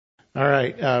All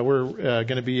right, we're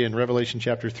going to be in Revelation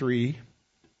chapter 3,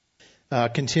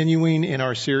 continuing in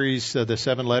our series, the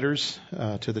 7 letters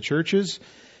to the churches.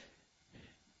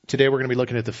 Today we're going to be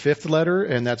looking at the 5th letter,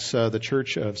 and that's the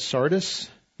church of Sardis.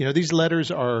 You know, these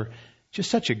letters are just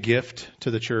such a gift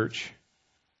to the church.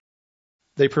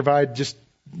 They provide just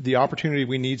the opportunity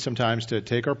we need sometimes to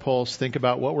take our pulse, think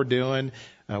about what we're doing,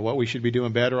 what we should be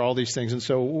doing better, all these things. And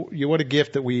so what a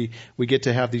gift that we get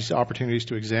to have these opportunities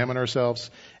to examine ourselves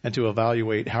and to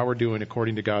evaluate how we're doing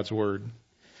according to God's Word.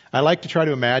 I like to try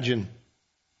to imagine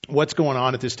what's going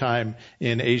on at this time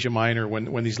in Asia Minor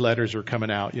when these letters are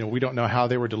coming out. You know, we don't know how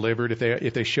they were delivered,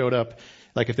 if they showed up,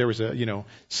 like if there was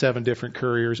 7 different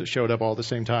couriers that showed up all at the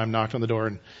same time, knocked on the door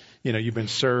and, you've been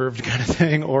served kind of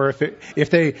thing, or if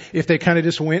they kind of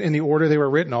just went in the order they were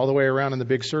written all the way around in the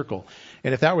big circle.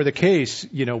 And if that were the case,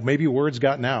 maybe word's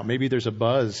gotten out. Maybe there's a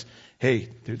buzz. Hey,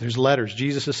 there's letters.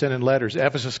 Jesus is sending letters.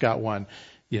 Ephesus got one.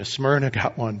 Smyrna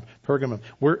got one. Pergamum.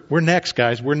 We're next,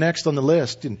 guys. We're next on the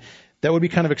list. And that would be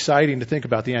kind of exciting to think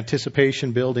about, the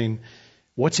anticipation building.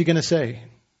 What's he going to say?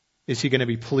 Is he going to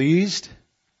be pleased?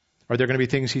 Are there going to be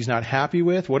things he's not happy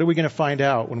with? What are we going to find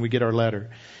out when we get our letter?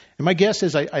 And my guess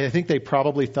is I think they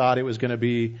probably thought it was going to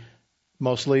be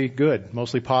mostly good,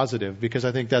 mostly positive, because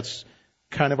I think that's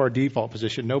kind of our default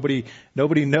position. Nobody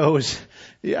knows.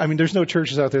 I mean, there's no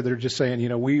churches out there that are just saying,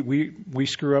 we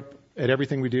screw up at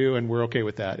everything we do and we're okay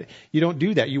with that. You don't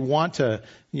do that. You want to,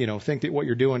 think that what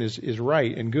you're doing is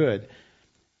right and good.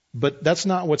 But that's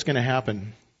not what's going to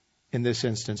happen in this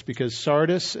instance, because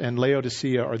Sardis and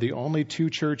Laodicea are the only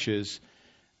 2 churches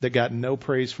that got no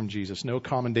praise from Jesus, no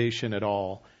commendation at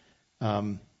all.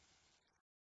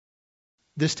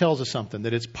 This tells us something,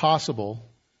 that it's possible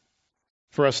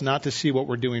for us not to see what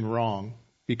we're doing wrong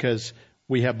because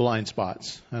we have blind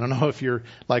spots. I don't know if you're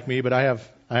like me, but I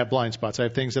have blind spots. I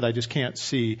have things that I just can't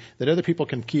see that other people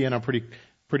can key in on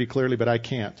pretty clearly, but I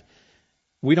can't.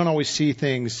 We don't always see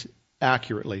things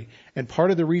accurately. And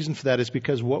part of the reason for that is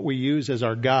because what we use as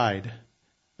our guide,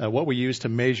 what we use to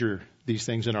measure these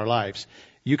things in our lives.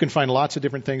 You can find lots of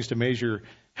different things to measure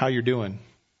how you're doing.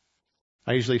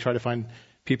 I usually try to find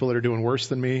people that are doing worse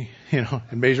than me, and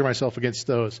measure myself against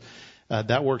those.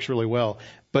 That works really well.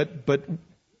 But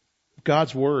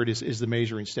God's Word is the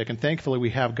measuring stick. And thankfully we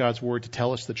have God's Word to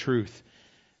tell us the truth,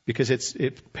 because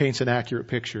it paints an accurate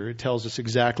picture. It tells us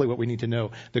exactly what we need to know.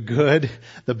 The good,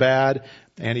 the bad,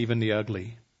 and even the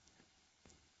ugly.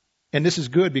 And this is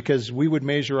good because we would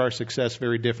measure our success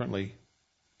very differently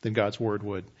than God's Word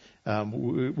would.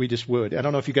 We just would. I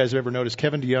don't know if you guys have ever noticed,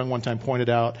 Kevin DeYoung one time pointed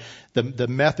out the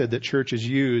method that churches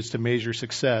use to measure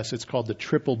success. It's called the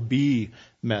triple B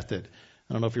method.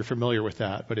 I don't know if you're familiar with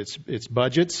that, but it's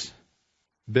budgets,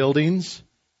 buildings,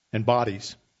 and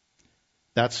bodies.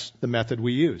 That's the method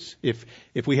we use.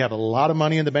 If we have a lot of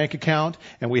money in the bank account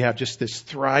and we have just this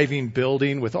thriving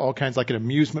building with all kinds, like an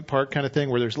amusement park kind of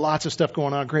thing where there's lots of stuff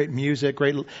going on, great music,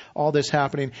 great all this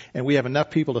happening, and we have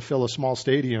enough people to fill a small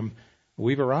stadium,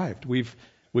 we've arrived. We've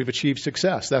achieved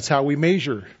success. That's how we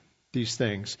measure these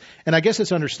things. And I guess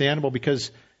it's understandable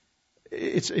because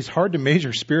it's hard to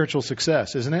measure spiritual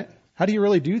success, isn't it? How do you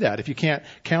really do that if you can't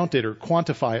count it or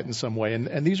quantify it in some way?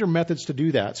 And these are methods to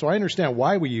do that. So I understand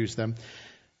why we use them.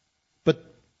 But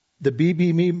the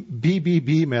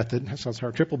BBB method, that sounds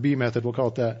hard, triple B method, we'll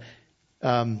call it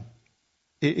that.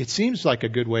 It seems like a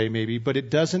good way maybe, but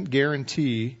it doesn't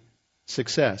guarantee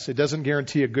success. It doesn't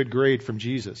guarantee a good grade from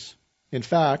Jesus. In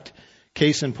fact,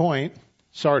 case in point,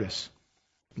 Sardis.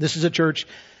 This is a church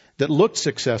that looked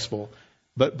successful,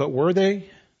 but were they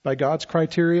by God's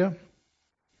criteria?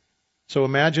 So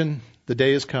imagine the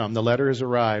day has come, the letter has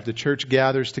arrived, the church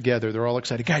gathers together, they're all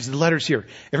excited. Guys, the letter's here.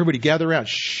 Everybody gather around.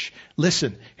 Shh,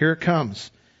 listen, here it comes.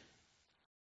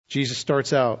 Jesus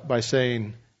starts out by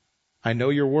saying, I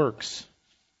know your works.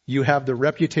 You have the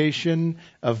reputation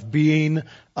of being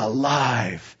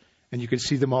alive. And you can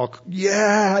see them all,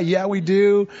 yeah, we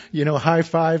do,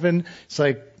 high-fiving. It's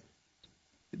like,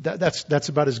 that's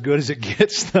about as good as it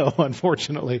gets, though,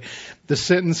 unfortunately. The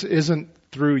sentence isn't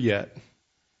through yet.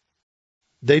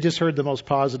 They just heard the most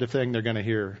positive thing they're going to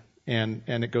hear, and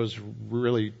it goes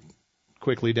really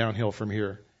quickly downhill from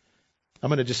here. I'm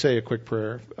going to just say a quick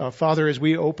prayer. Father, as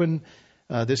we open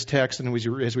this text and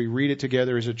as we read it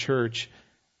together as a church,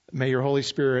 may your Holy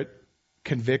Spirit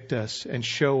convict us and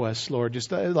show us, Lord,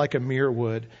 just like a mirror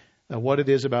would, what it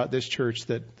is about this church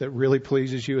that really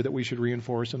pleases you, that we should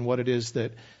reinforce, and what it is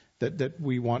that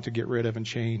we want to get rid of and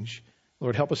change.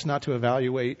 Lord, help us not to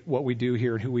evaluate what we do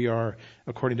here and who we are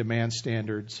according to man's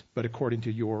standards, but according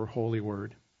to your holy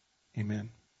word.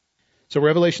 Amen. So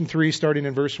Revelation 3, starting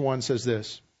in verse 1, says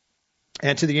this.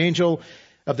 And to the angel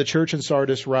of the church in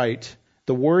Sardis write,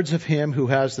 the words of him who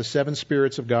has the 7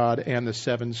 spirits of God and the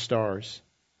 7 stars.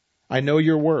 I know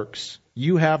your works.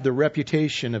 You have the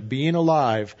reputation of being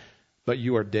alive, but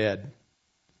you are dead.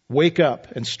 Wake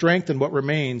up and strengthen what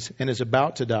remains and is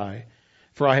about to die.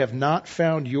 For I have not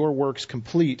found your works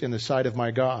complete in the sight of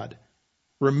my God.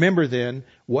 Remember then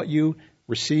what you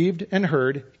received and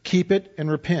heard, keep it and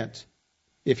repent.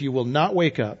 If you will not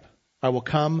wake up, I will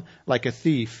come like a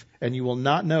thief, and you will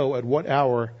not know at what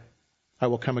hour I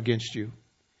will come against you.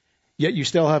 Yet you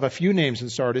still have a few names in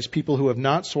Sardis, people who have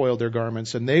not soiled their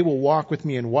garments, and they will walk with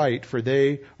me in white, for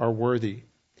they are worthy.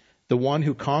 The one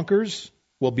who conquers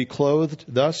will be clothed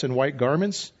thus in white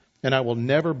garments, and I will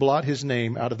never blot his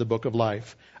name out of the book of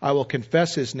life. I will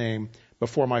confess his name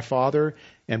before my Father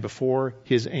and before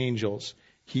his angels.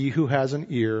 He who has an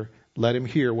ear, let him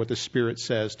hear what the Spirit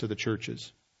says to the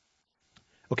churches.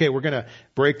 Okay, we're going to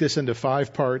break this into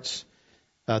 5 parts.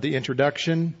 The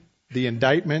introduction, the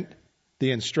indictment,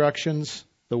 the instructions,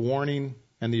 the warning,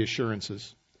 and the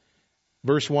assurances.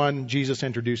 Verse 1, Jesus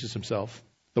introduces himself.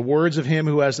 The words of him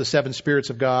who has the 7 spirits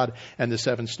of God and the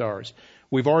 7 stars.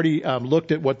 We've already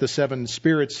looked at what the 7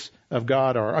 spirits of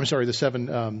God are. I'm sorry, the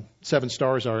 7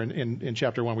 stars are in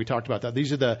chapter 1. We talked about that.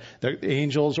 These are the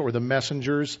angels or the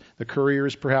messengers, the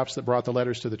couriers perhaps that brought the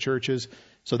letters to the churches.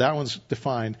 So that one's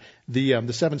defined.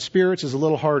 The 7 spirits is a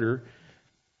little harder.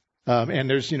 And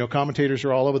there's, commentators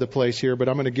are all over the place here, but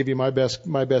I'm going to give you my best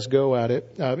go at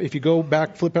it. If you go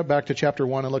back, flip it back to chapter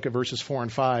 1 and look at verses 4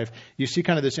 and 5, you see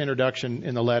kind of this introduction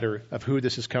in the letter of who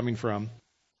this is coming from.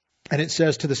 And it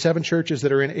says, to the 7 churches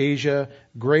that are in Asia,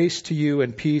 grace to you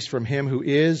and peace from him who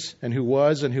is and who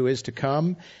was and who is to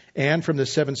come, and from the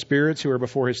 7 spirits who are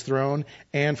before his throne,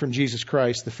 and from Jesus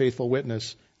Christ, the faithful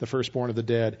witness, the firstborn of the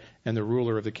dead, and the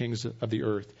ruler of the kings of the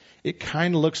earth. It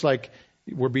kind of looks like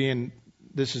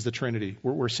this is the Trinity.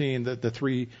 We're seeing the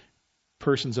 3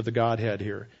 persons of the Godhead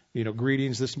here.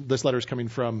 Greetings. This letter is coming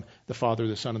from the Father,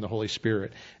 the Son, and the Holy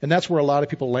Spirit. And that's where a lot of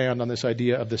people land on this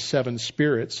idea of the 7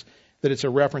 spirits, that it's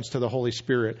a reference to the Holy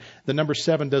Spirit. The number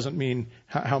 7 doesn't mean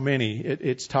how many.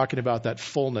 It's talking about that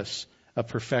fullness of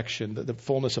perfection, the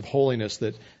fullness of holiness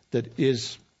that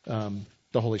is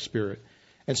the Holy Spirit.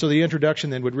 And so the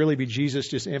introduction then would really be Jesus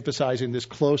just emphasizing this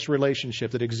close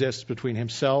relationship that exists between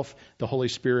himself, the Holy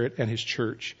Spirit, and his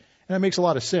church. And that makes a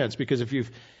lot of sense because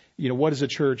if what is a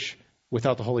church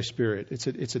without the Holy Spirit?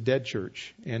 It's a dead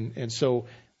church. And so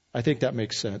I think that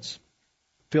makes sense.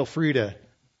 Feel free to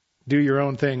do your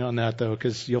own thing on that, though,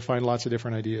 because you'll find lots of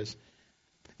different ideas.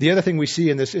 The other thing we see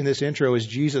in this intro is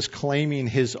Jesus claiming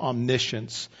his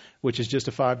omniscience, which is just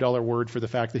a $5 word for the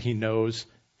fact that he knows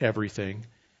everything.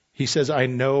 He says, I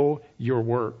know your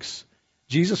works.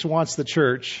 Jesus wants the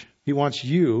church. He wants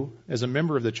you as a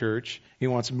member of the church. He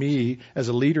wants me as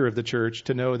a leader of the church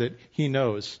to know that he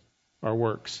knows our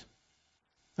works.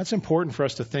 That's important for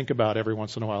us to think about every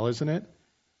once in a while, isn't it?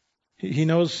 He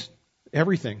knows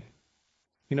everything.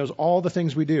 He knows all the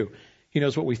things we do. He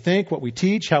knows what we think, what we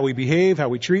teach, how we behave, how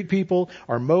we treat people,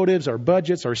 our motives, our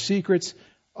budgets, our secrets,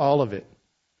 all of it.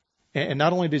 And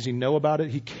not only does he know about it,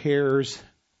 he cares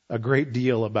a great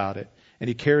deal about it. And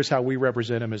he cares how we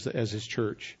represent him as his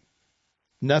church.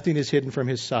 Nothing is hidden from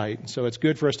his sight. So it's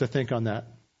good for us to think on that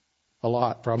a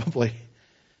lot, probably.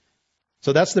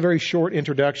 So that's the very short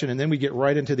introduction, and then we get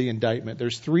right into the indictment.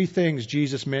 There's 3 things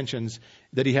Jesus mentions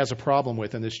that he has a problem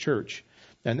with in this church.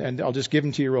 And I'll just give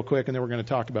them to you real quick, and then we're going to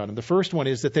talk about them. The first one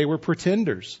is that they were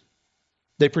pretenders.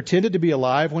 They pretended to be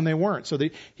alive when they weren't. So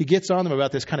he gets on them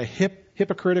about this kind of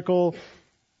hypocritical,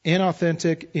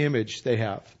 inauthentic image they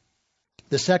have.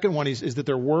 The second one is that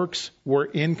their works were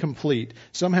incomplete.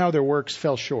 Somehow their works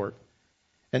fell short.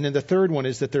 And then the third one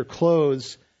is that their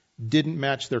clothes didn't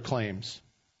match their claims.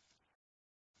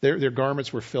 Their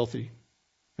garments were filthy.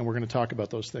 And we're going to talk about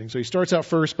those things. So he starts out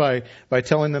first by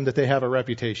telling them that they have a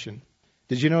reputation.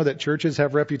 Did you know that churches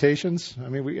have reputations? I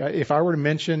mean, if I were to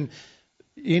mention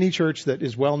any church that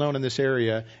is well known in this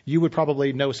area, you would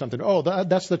probably know something. Oh,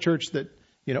 that's the church that,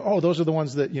 those are the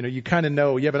ones that, you kind of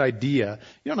know, you have an idea.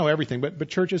 You don't know everything, but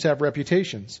churches have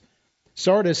reputations.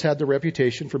 Sardis had the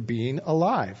reputation for being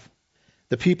alive.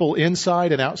 The people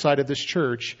inside and outside of this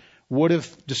church would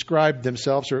have described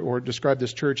themselves or described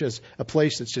this church as a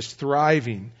place that's just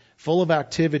thriving, full of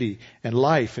activity and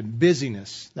life and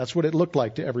busyness. That's what it looked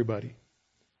like to everybody.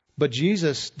 But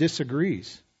Jesus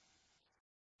disagrees.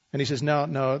 And he says,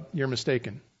 no, you're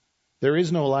mistaken. There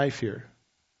is no life here.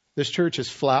 This church is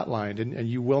flatlined and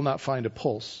you will not find a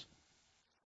pulse.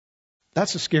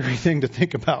 That's a scary thing to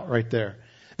think about right there.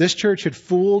 This church had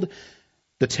fooled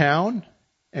the town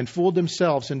and fooled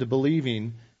themselves into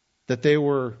believing that they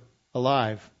were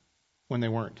alive when they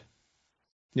weren't.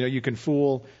 You can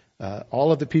fool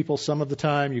all of the people some of the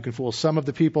time. You can fool some of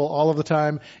the people all of the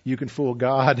time. You can fool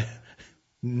God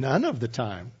none of the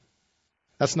time.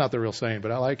 That's not the real saying,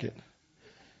 but I like it.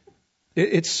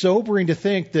 It's sobering to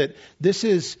think that this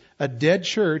is a dead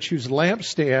church whose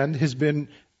lampstand has been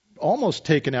almost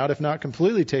taken out, if not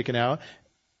completely taken out,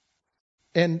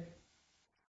 and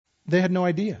they had no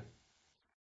idea.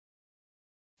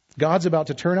 God's about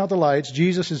to turn out the lights.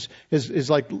 Jesus is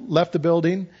like left the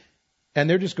building, and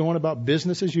they're just going about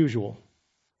business as usual.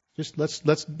 Just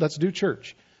let's do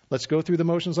church. Let's go through the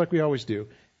motions like we always do.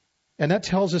 And that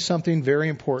tells us something very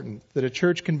important, that a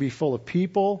church can be full of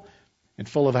people and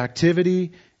full of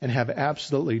activity and have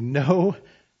absolutely no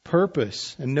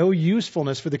purpose and no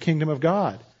usefulness for the kingdom of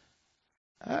God.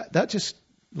 That just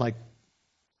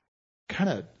kind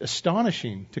of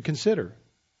astonishing to consider.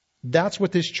 That's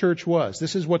what this church was.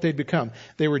 This is what they'd become.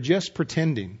 They were just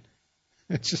pretending.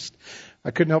 It's just,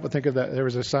 I couldn't help but think of that. There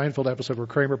was a Seinfeld episode where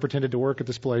Kramer pretended to work at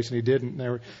this place and he didn't.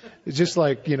 It's just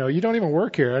like, you don't even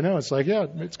work here. I know. It's like, yeah,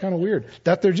 it's kind of weird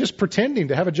that they're just pretending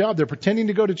to have a job. They're pretending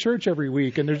to go to church every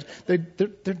week, and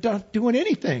they're not doing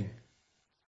anything.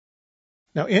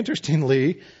 Now,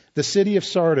 interestingly, the city of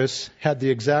Sardis had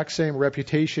the exact same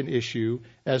reputation issue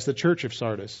as the church of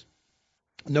Sardis.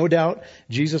 No doubt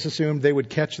Jesus assumed they would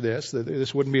catch this, that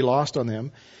this wouldn't be lost on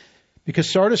them, because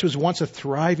Sardis was once a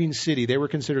thriving city. They were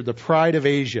considered the pride of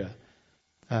Asia.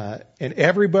 And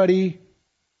everybody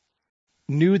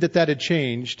knew that had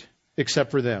changed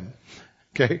except for them.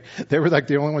 Okay? They were like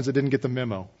the only ones that didn't get the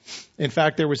memo. In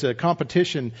fact, there was a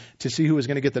competition to see who was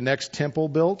going to get the next temple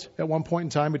built at one point in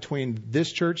time between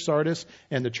this church, Sardis,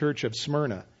 and the church of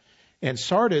Smyrna. And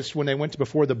Sardis, when they went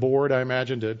before the board, I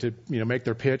imagine, to make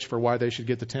their pitch for why they should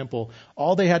get the temple,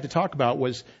 all they had to talk about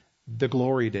was the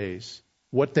glory days,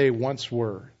 what they once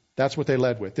were. That's what they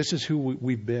led with. This is who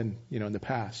we've been, in the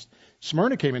past.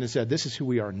 Smyrna came in and said, this is who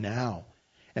we are now,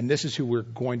 and this is who we're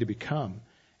going to become.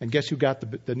 And guess who got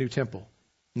the new temple?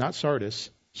 Not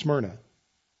Sardis, Smyrna.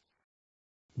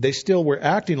 They still were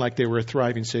acting like they were a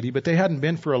thriving city, but they hadn't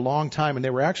been for a long time, and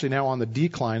they were actually now on the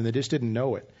decline, and they just didn't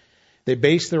know it. They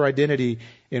based their identity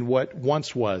in what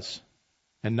once was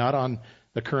and not on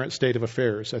the current state of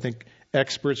affairs. I think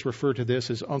experts refer to this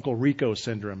as Uncle Rico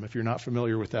syndrome, if you're not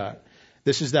familiar with that.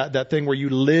 This is that thing where you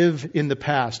live in the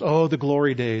past. Oh, the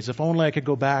glory days. If only I could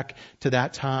go back to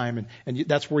that time. And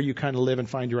that's where you kind of live and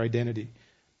find your identity.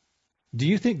 Do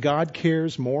you think God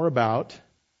cares more about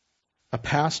a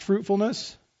past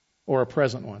fruitfulness or a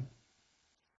present one?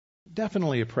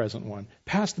 Definitely a present one.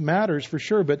 Past matters for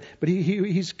sure, but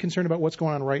he's concerned about what's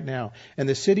going on right now. And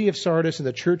the city of Sardis and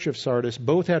the church of Sardis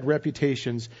both had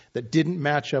reputations that didn't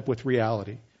match up with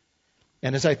reality.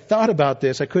 And as I thought about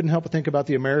this, I couldn't help but think about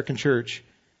the American church,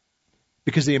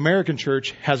 because the American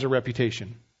church has a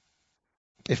reputation.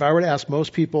 If I were to ask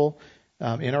most people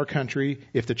in our country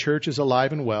if the church is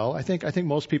alive and well, I think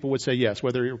most people would say yes,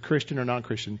 whether you're Christian or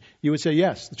non-Christian. You would say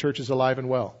yes, the church is alive and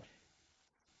well.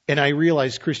 And I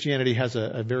realize Christianity has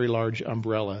a very large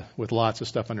umbrella with lots of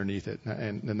stuff underneath it,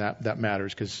 and that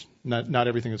matters, because not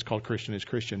everything that's called Christian is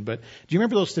Christian. But do you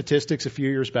remember those statistics a few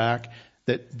years back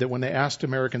that when they asked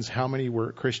Americans how many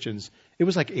were Christians, it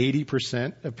was like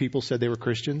 80% of people said they were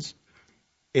Christians?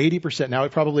 80%. Now,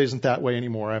 it probably isn't that way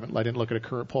anymore. I didn't look at a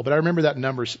current poll, but I remember that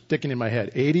number sticking in my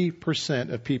head.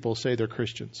 80% of people say they're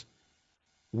Christians.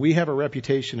 We have a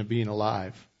reputation of being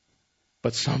alive,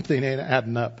 but something ain't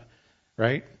adding up,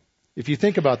 right? If you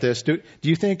think about this, do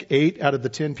you think 8 out of the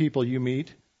 10 people you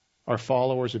meet are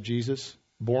followers of Jesus?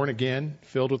 Born again,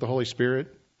 filled with the Holy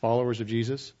Spirit, followers of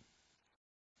Jesus?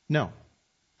 No.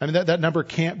 I mean, that number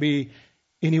can't be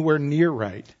anywhere near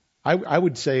right. I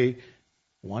would say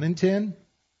 1 in 10.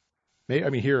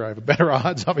 Here I have better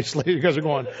odds, obviously. You guys are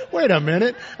going, wait a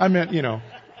minute. I meant,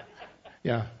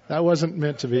 yeah, that wasn't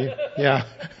meant to be. Yeah.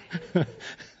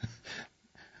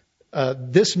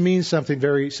 This means something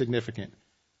very significant.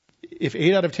 If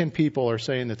 8 out of 10 people are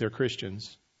saying that they're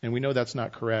Christians, and we know that's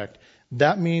not correct,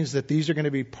 that means that these are going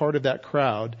to be part of that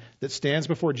crowd that stands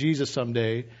before Jesus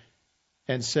someday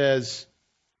and says,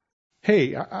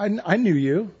 hey, I knew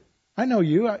you. I know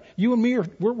you. You and me,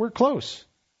 we're close.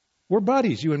 We're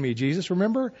buddies, you and me, Jesus.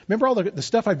 Remember all the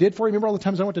stuff I did for you? Remember all the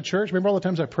times I went to church? Remember all the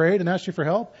times I prayed and asked you for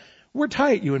help? We're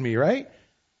tight, you and me, right?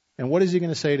 And what is he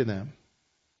going to say to them?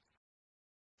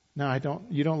 No,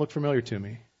 you don't look familiar to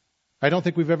me. I don't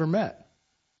think we've ever met.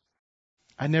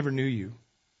 I never knew you.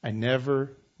 I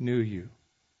never knew you.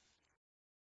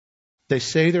 They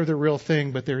say they're the real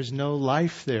thing, but there's no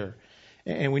life there.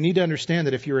 And we need to understand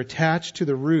that if you're attached to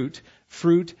the root,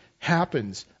 fruit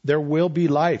happens. There will be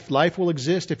life. Life will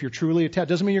exist if you're truly attached.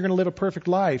 Doesn't mean you're going to live a perfect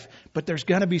life, but there's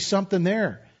going to be something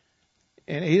there.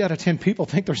 And 8 out of 10 people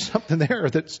think there's something there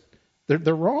that's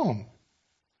they're wrong.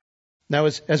 Now,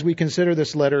 as we consider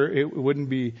this letter, it wouldn't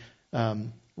be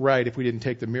right if we didn't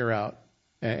take the mirror out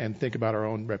and think about our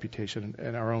own reputation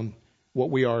and our own what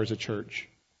we are as a church.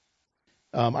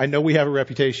 I know we have a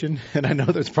reputation, and I know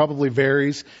that it probably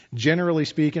varies. Generally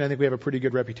speaking, I think we have a pretty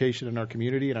good reputation in our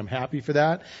community, and I'm happy for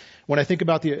that. When I think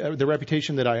about the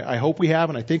reputation that I hope we have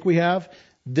and I think we have,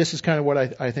 this is kind of what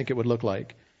I think it would look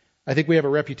like. I think we have a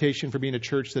reputation for being a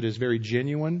church that is very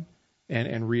genuine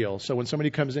and real. So when somebody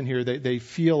comes in here, they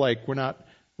feel like we're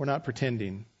not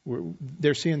pretending.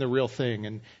 They're seeing the real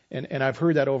thing, and I've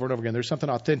heard that over and over again. There's something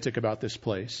authentic about this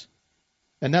place,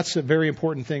 and that's a very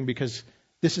important thing because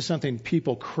this is something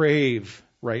people crave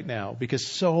right now because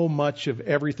so much of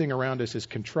everything around us is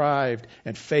contrived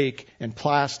and fake and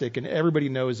plastic, and everybody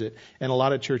knows it, and a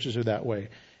lot of churches are that way.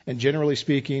 And generally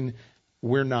speaking,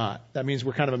 we're not. That means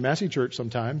we're kind of a messy church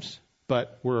sometimes,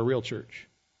 but we're a real church.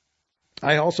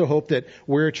 I also hope that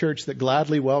we're a church that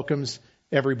gladly welcomes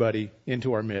everybody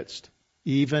into our midst,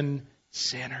 even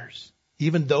sinners,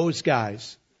 even those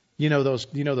guys. You know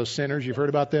those sinners. You've heard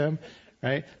about them,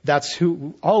 right? That's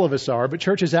who all of us are. But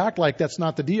churches act like that's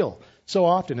not the deal. So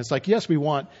often it's like, yes, we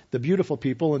want the beautiful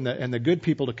people and the good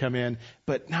people to come in,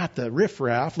 but not the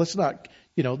riffraff. Let's not.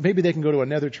 Maybe they can go to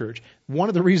another church. One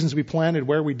of the reasons we planted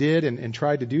where we did and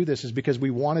tried to do this is because we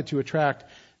wanted to attract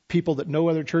people that no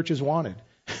other churches wanted.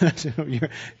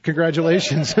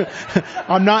 Congratulations.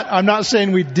 I'm not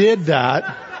saying we did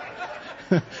that.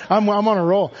 I'm on a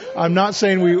roll. I'm not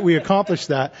saying we accomplished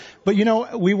that. But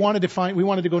we wanted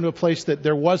to go into a place that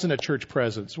there wasn't a church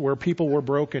presence, where people were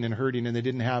broken and hurting and they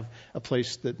didn't have a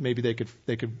place that maybe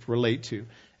they could relate to.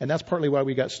 And that's partly why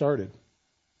we got started.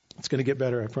 It's going to get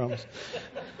better, I promise.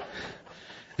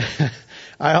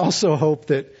 I also hope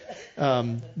that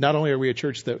not only are we a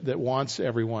church that wants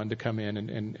everyone to come in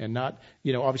and not,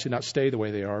 obviously not stay the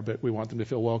way they are, but we want them to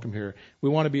feel welcome here. We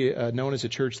want to be known as a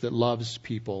church that loves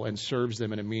people and serves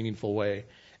them in a meaningful way.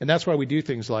 And that's why we do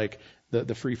things like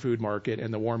the free food market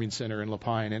and the warming center in La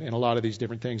Pine and a lot of these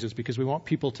different things, is because we want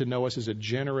people to know us as a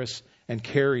generous and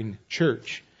caring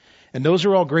church. And those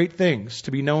are all great things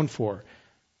to be known for.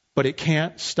 But it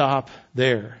can't stop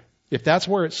there. If that's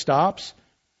where it stops,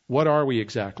 what are we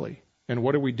exactly? And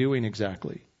what are we doing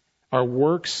exactly? Our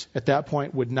works at that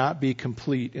point would not be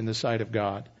complete in the sight of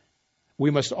God.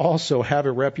 We must also have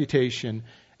a reputation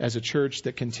as a church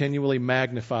that continually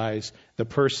magnifies the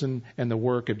person and the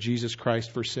work of Jesus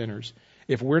Christ for sinners.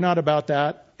 If we're not about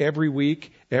that every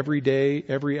week, every day,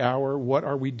 every hour, what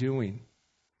are we doing?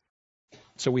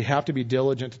 So we have to be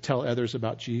diligent to tell others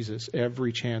about Jesus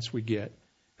every chance we get.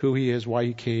 Who he is, why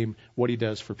he came, what he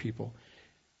does for people.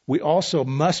 We also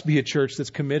must be a church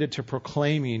that's committed to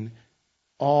proclaiming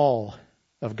all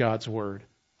of God's word.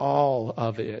 All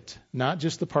of it. Not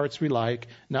just the parts we like,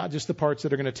 not just the parts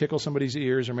that are going to tickle somebody's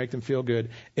ears or make them feel good.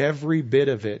 Every bit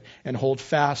of it, and hold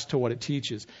fast to what it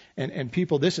teaches. And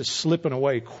people, this is slipping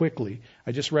away quickly.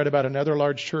 I just read about another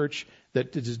large church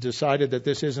that has decided that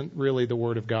this isn't really the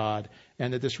Word of God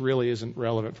and that this really isn't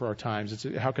relevant for our times.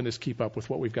 How can this keep up with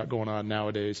what we've got going on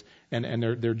nowadays? And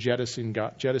they're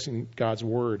jettisoning God's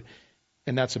Word,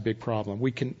 and that's a big problem.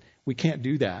 We can't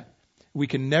do that. We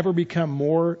can never become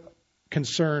more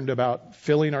concerned about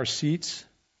filling our seats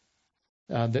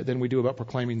than we do about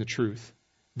proclaiming the truth.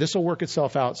 This will work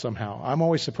itself out somehow. I'm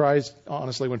always surprised,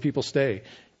 honestly, when people stay,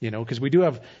 because we do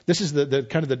have, this is the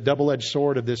kind of the double-edged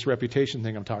sword of this reputation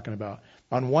thing I'm talking about.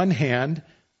 On one hand,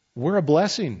 we're a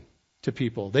blessing to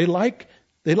people. They like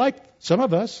some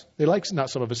of us. Not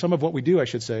some of us, some of what we do, I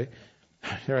should say.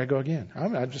 Here I go again.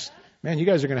 I'm just, man, you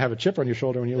guys are going to have a chip on your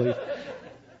shoulder when you leave.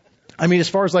 I mean, as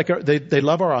far as they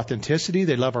love our authenticity,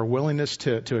 they love our willingness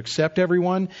to accept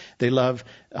everyone, they love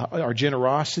our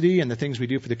generosity and the things we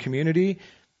do for the community,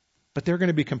 but they're going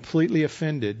to be completely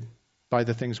offended by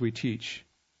the things we teach,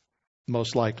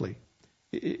 most likely.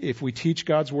 If we teach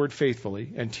God's word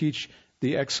faithfully and teach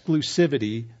the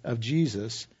exclusivity of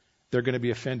Jesus, they're going to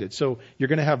be offended. So you're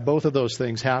going to have both of those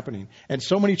things happening. And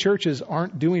so many churches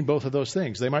aren't doing both of those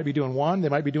things. They might be doing one, they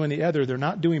might be doing the other. They're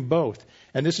not doing both.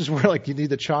 And this is where you need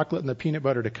the chocolate and the peanut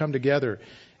butter to come together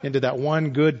into that one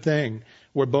good thing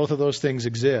where both of those things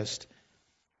exist.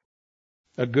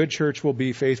 A good church will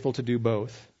be faithful to do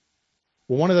both.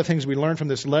 Well, one of the things we learn from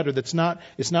this letter it's not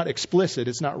explicit,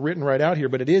 it's not written right out here,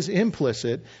 but it is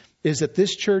implicit, is that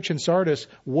this church in Sardis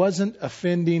wasn't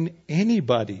offending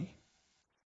anybody.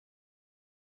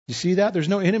 You see that? There's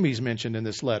no enemies mentioned in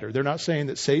this letter. They're not saying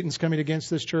that Satan's coming against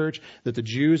this church, that the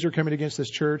Jews are coming against this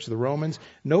church, the Romans.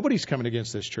 Nobody's coming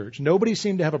against this church. Nobody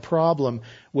seemed to have a problem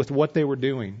with what they were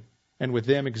doing and with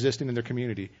them existing in their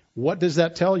community. What does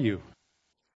that tell you?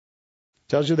 It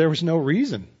tells you there was no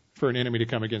reason for an enemy to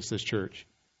come against this church.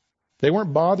 They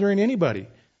weren't bothering anybody.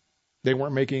 They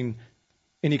weren't making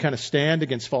any kind of stand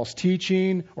against false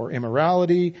teaching or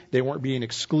immorality. They weren't being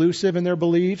exclusive in their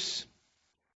beliefs.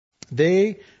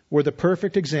 They were the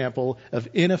perfect example of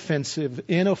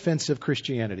inoffensive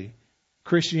Christianity.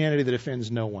 Christianity that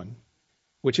offends no one,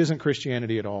 which isn't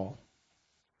Christianity at all.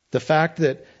 The fact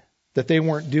that they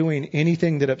weren't doing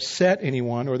anything that upset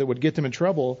anyone or that would get them in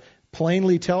trouble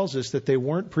plainly tells us that they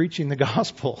weren't preaching the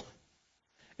gospel.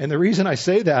 And the reason I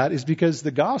say that is because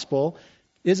the gospel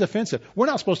is offensive. We're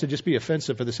not supposed to just be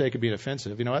offensive for the sake of being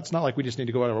offensive. You know, it's not like we just need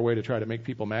to go out of our way to try to make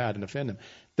people mad and offend them.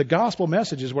 The gospel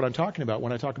message is what I'm talking about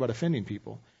when I talk about offending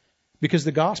people. Because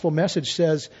the gospel message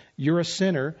says you're a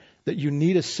sinner, that you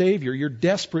need a Savior, you're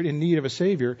desperate in need of a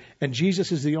Savior, and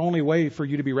Jesus is the only way for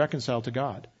you to be reconciled to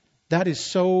God. That is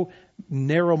so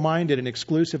narrow-minded and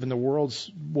exclusive in the world's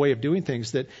way of doing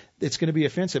things that it's going to be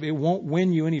offensive. It won't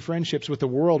win you any friendships with the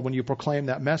world when you proclaim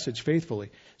that message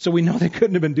faithfully. So we know they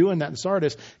couldn't have been doing that in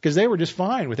Sardis because they were just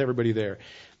fine with everybody there.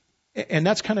 And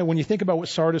that's kind of, when you think about what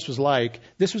Sardis was like,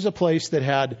 this was a place that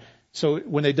had, so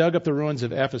when they dug up the ruins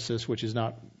of Ephesus, which is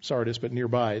not Sardis but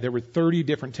nearby, there were 30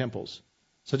 different temples.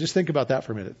 So just think about that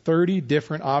for a minute. 30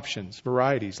 different options,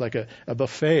 varieties, like a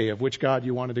buffet of which God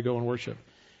you wanted to go and worship.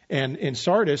 And in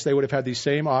Sardis, they would have had these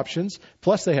same options.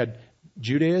 Plus, they had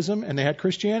Judaism and they had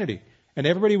Christianity. And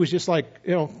everybody was just like,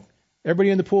 you know, everybody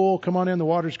in the pool, come on in, the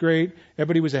water's great.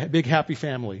 Everybody was a big, happy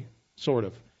family, sort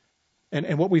of.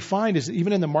 And what we find is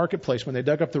even in the marketplace, when they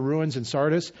dug up the ruins in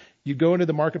Sardis, you'd go into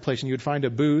the marketplace and you'd find a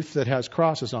booth that has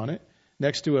crosses on it,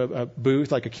 next to a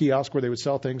booth, like a kiosk where they would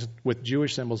sell things with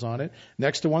Jewish symbols on it,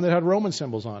 next to one that had Roman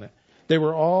symbols on it. They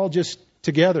were all just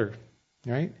together,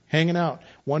 right? Hanging out,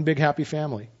 one big, happy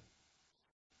family.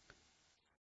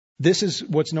 This is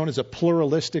what's known as a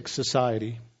pluralistic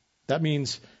society. That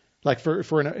means, like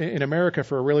in America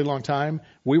for a really long time,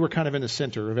 we were kind of in the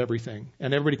center of everything.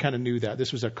 And everybody kind of knew that.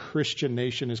 This was a Christian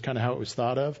nation is kind of how it was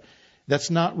thought of. That's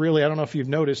not really, I don't know if you've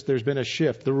noticed, there's been a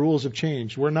shift. The rules have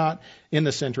changed. We're not in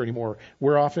the center anymore.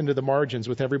 We're off into the margins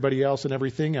with everybody else and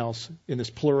everything else in this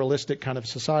pluralistic kind of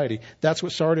society. That's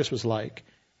what Sardis was like.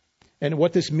 And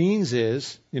what this means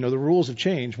is, you know, the rules have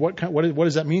changed. What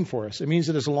does that mean for us? It means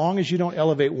that as long as you don't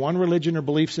elevate one religion or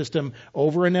belief system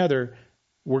over another,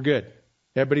 we're good.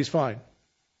 Everybody's fine.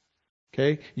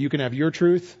 Okay? You can have your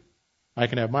truth. I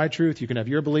can have my truth. You can have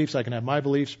your beliefs. I can have my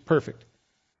beliefs. Perfect.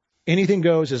 Anything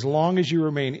goes as long as you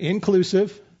remain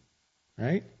inclusive,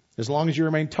 right? As long as you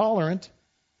remain tolerant,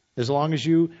 as long as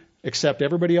you accept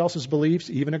everybody else's beliefs,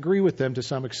 even agree with them to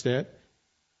some extent.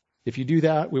 If you do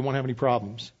that, we won't have any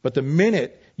problems. But the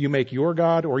minute you make your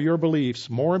God or your beliefs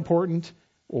more important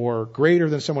or greater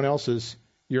than someone else's,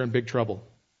 you're in big trouble.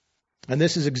 And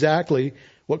this is exactly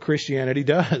what Christianity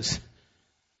does.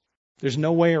 There's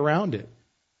no way around it.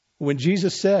 When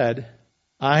Jesus said,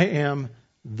 I am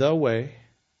the way,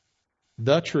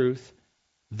 the truth,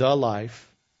 the life,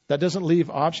 that doesn't leave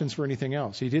options for anything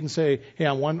else. He didn't say, hey,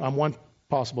 I'm one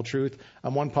possible truth,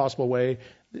 I'm one possible way.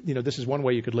 You know, this is one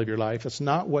way you could live your life. That's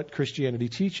not what Christianity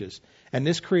teaches. And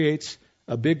this creates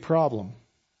a big problem.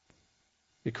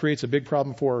 It creates a big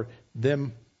problem for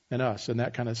them and us in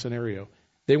that kind of scenario.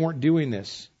 They weren't doing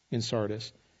this in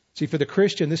Sardis. See, for the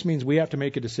Christian, this means we have to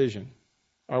make a decision.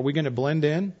 Are we going to blend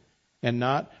in and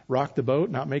not rock the boat,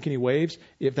 not make any waves?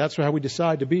 If that's how we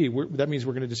decide to be, that means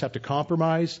we're going to just have to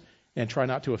compromise and try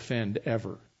not to offend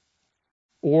ever.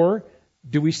 Or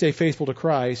do we stay faithful to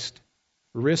Christ,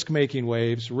 risk making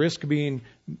waves, risk being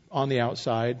on the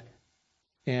outside,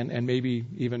 and maybe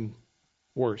even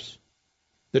worse?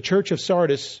 The church of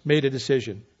Sardis made a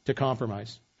decision to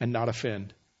compromise and not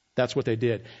offend. That's what they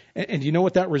did. And you know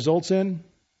what that results in?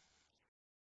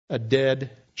 A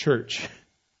dead church.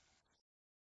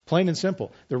 Plain and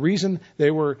simple. The reason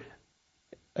they were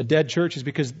a dead church is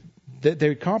because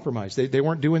they compromised. They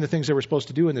weren't doing the things they were supposed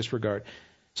to do in this regard.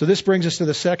 So this brings us to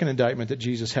the second indictment that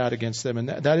Jesus had against them, and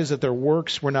that is that their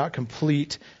works were not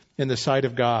complete in the sight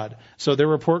of God. So their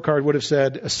report card would have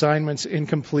said, assignments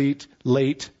incomplete,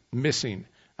 late, missing.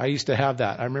 I used to have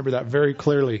that. I remember that very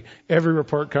clearly. Every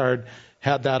report card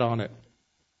had that on it.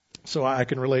 So I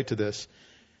can relate to this.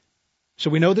 So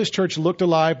we know this church looked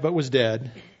alive but was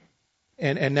dead.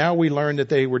 And now we learn that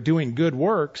they were doing good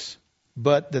works,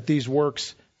 but that these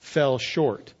works fell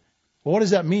short. Well, what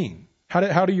does that mean?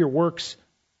 How do your works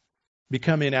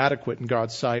become inadequate in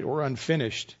God's sight or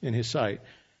unfinished in His sight?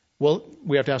 Well,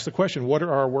 we have to ask the question, what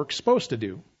are our works supposed to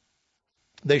do?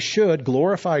 They should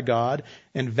glorify God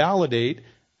and validate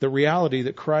the reality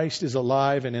that Christ is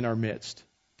alive and in our midst.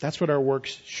 That's what our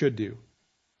works should do.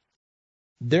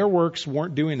 Their works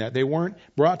weren't doing that. They weren't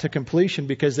brought to completion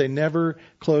because they never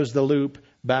closed the loop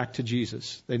back to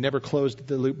Jesus. They never closed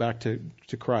the loop back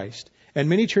to Christ. And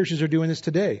many churches are doing this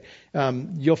today.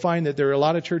 You'll find that there are a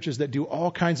lot of churches that do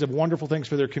all kinds of wonderful things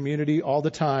for their community all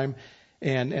the time,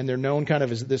 and they're known kind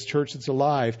of as this church that's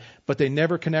alive, but they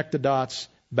never connect the dots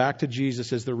back to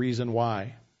Jesus as the reason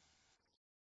why.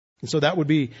 And so that would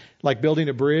be like building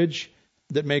a bridge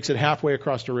that makes it halfway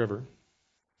across a river.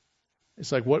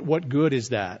 It's like, what good is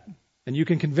that? And you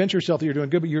can convince yourself that you're doing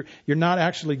good, but you're not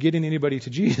actually getting anybody to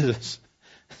Jesus.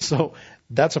 So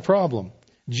that's a problem.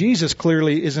 Jesus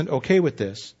clearly isn't okay with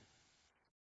this.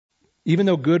 Even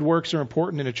though good works are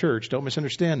important in a church, don't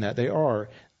misunderstand that. They are.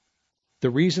 The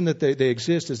reason that they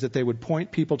exist is that they would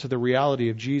point people to the reality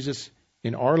of Jesus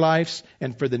in our lives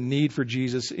and for the need for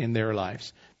Jesus in their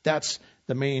lives. That's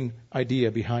the main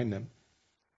idea behind them.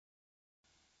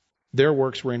 Their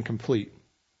works were incomplete.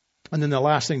 And then the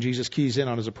last thing Jesus keys in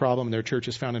on is a problem in their church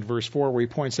is found in verse 4, where he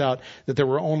points out that there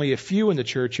were only a few in the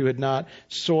church who had not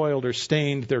soiled or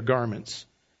stained their garments.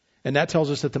 And that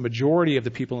tells us that the majority of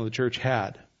the people in the church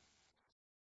had.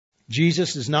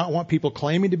 Jesus does not want people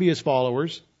claiming to be his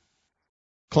followers,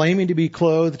 claiming to be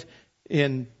clothed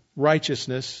in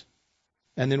righteousness,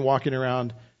 and then walking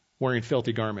around wearing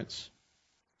filthy garments.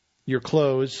 Your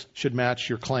clothes should match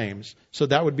your claims. So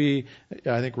that would be,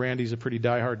 I think Randy's a pretty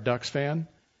diehard Ducks fan.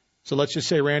 So let's just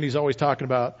say Randy's always talking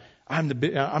about, I'm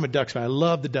a Ducks fan. I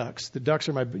love the Ducks. The Ducks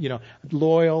are my,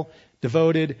 loyal,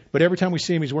 devoted. But every time we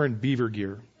see him, he's wearing beaver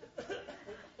gear.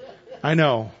 I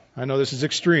know this is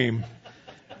extreme.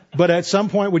 But at some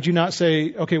point, would you not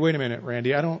say, okay, wait a minute,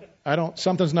 Randy,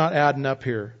 something's not adding up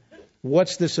here.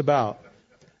 What's this about?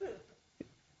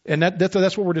 And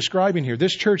that's what we're describing here.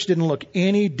 This church didn't look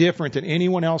any different than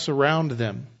anyone else around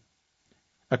them.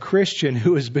 A Christian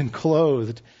who has been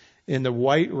clothed in the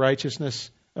white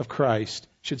righteousness of Christ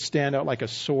should stand out like a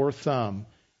sore thumb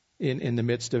in the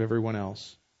midst of everyone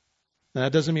else. Now,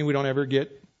 that doesn't mean we don't ever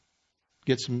get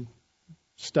some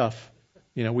stuff.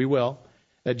 We will.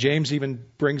 James even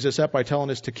brings this up by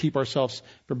telling us to keep ourselves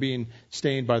from being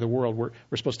stained by the world.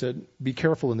 We're supposed to be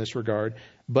careful in this regard.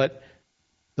 But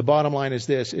the bottom line is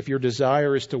this. If your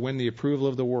desire is to win the approval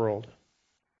of the world,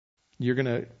 you're going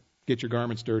to get your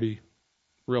garments dirty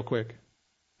real quick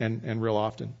and real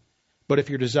often. But if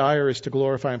your desire is to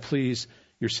glorify and please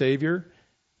your Savior,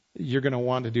 you're going to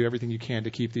want to do everything you can to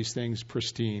keep these things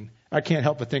pristine. I can't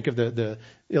help but think of the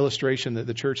illustration that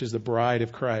the church is the bride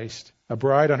of Christ. A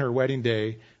bride on her wedding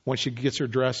day, when she gets her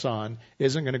dress on,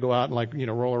 isn't going to go out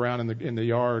and roll around in the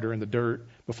yard or in the dirt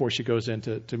before she goes in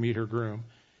to meet her groom.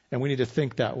 And we need to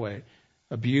think that way.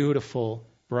 A beautiful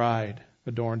bride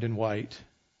adorned in white.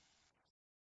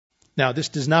 Now, this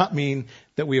does not mean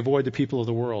that we avoid the people of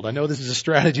the world. I know this is a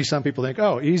strategy. Some people think,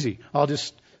 oh, easy. I'll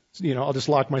just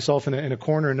lock myself in a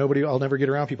corner and I'll never get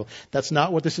around people. That's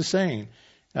not what this is saying.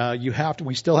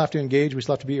 We still have to engage. We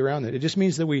still have to be around it. It just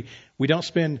means that we don't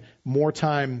spend more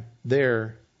time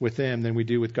there with them than we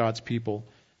do with God's people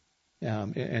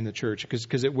and the church,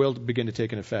 because it will begin to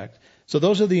take an effect. So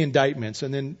those are the indictments,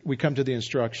 and then we come to the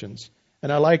instructions.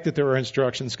 And I like that there are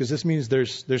instructions, because this means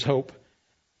there's hope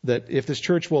that if this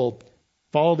church will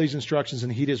follow these instructions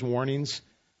and heed his warnings,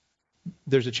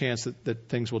 there's a chance that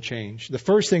things will change. The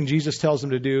first thing Jesus tells them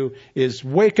to do is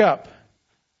wake up.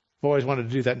 I've always wanted to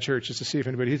do that in church, just to see if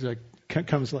anybody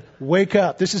comes. Wake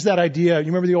up. This is that idea. You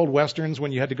remember the old Westerns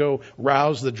when you had to go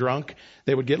rouse the drunk?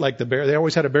 They would get they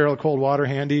always had a barrel of cold water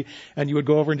handy, and you would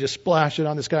go over and just splash it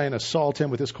on this guy and assault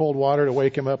him with this cold water to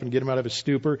wake him up and get him out of his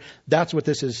stupor. That's what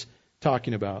this is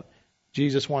talking about.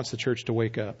 Jesus wants the church to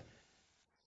wake up.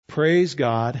 Praise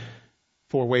God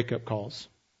for wake-up calls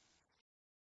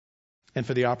and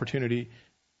for the opportunity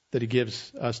that he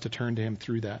gives us to turn to him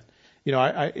through that.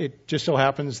 It just so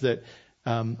happens that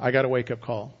I got a wake-up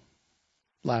call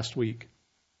last week.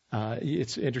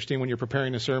 It's interesting when you're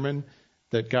preparing a sermon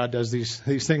that God does these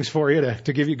things for you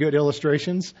to give you good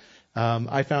illustrations.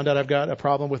 I found out I've got a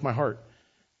problem with my heart.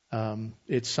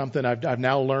 It's something I've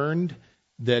now learned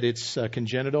that it's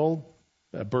congenital,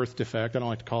 a birth defect. I don't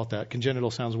like to call it that.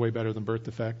 Congenital sounds way better than birth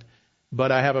defect.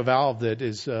 But I have a valve that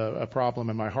is a problem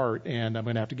in my heart, and I'm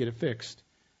going to have to get it fixed.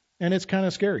 And it's kind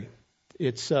of scary.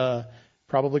 It's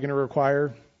probably going to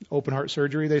require open heart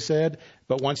surgery, they said.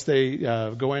 But once they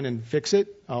go in and fix it,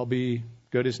 I'll be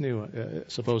good as new,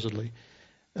 supposedly.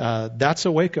 That's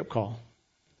a wake-up call.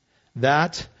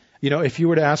 That, if you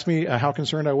were to ask me how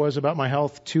concerned I was about my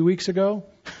health 2 weeks ago,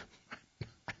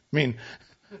 I mean,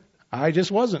 I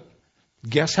just wasn't.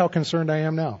 Guess how concerned I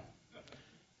am now?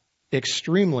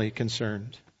 Extremely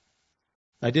concerned.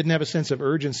 I didn't have a sense of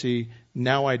urgency.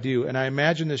 Now I do. And I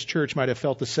imagine this church might have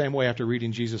felt the same way after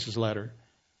reading Jesus' letter.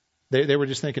 They were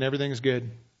just thinking everything's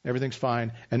good, everything's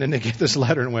fine. And then they get this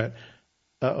letter and went,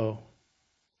 uh-oh,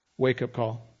 wake up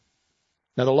call.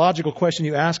 Now the logical question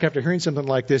you ask after hearing something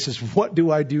like this is, what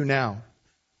do I do now?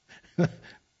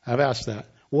 I've asked that.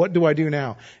 What do I do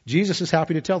now? Jesus is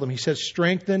happy to tell them. He says,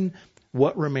 strengthen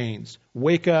what remains.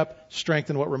 Wake up,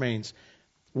 strengthen what remains.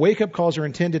 Wake-up calls are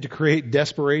intended to create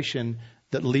desperation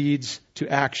that leads to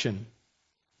action.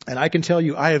 And I can tell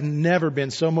you, I have never been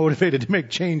so motivated to make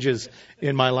changes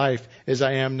in my life as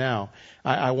I am now.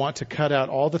 I want to cut out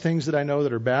all the things that I know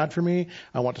that are bad for me.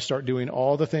 I want to start doing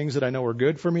all the things that I know are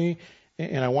good for me.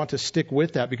 And I want to stick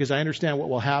with that because I understand what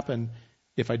will happen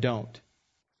if I don't.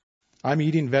 I'm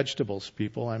eating vegetables,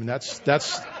 people. I mean,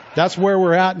 that's where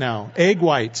we're at now. Egg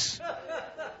whites.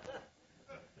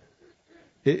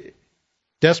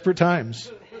 Desperate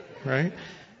times, right?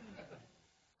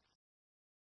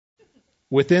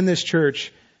 Within this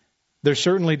church, there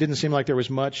certainly didn't seem like there was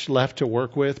much left to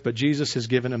work with, but Jesus has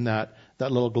given him that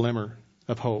little glimmer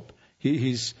of hope.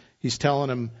 He's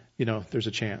telling him, there's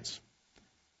a chance.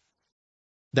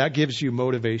 That gives you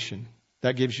motivation.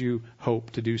 That gives you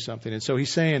hope to do something. And so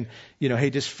he's saying, hey,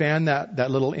 just fan that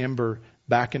little ember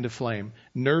back into flame.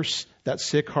 Nurse that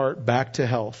sick heart back to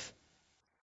health.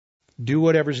 Do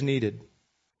whatever's needed.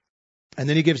 And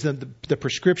then he gives them the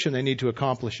prescription they need to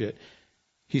accomplish it.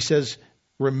 He says,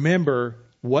 remember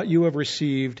what you have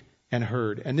received and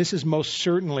heard. And this is most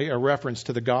certainly a reference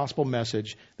to the gospel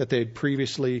message that they had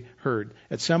previously heard.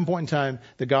 At some point in time,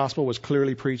 the gospel was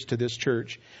clearly preached to this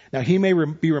church. Now, he may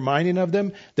be reminding of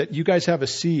them that you guys have a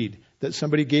seed that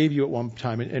somebody gave you at one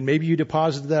time, and maybe you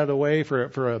deposited that away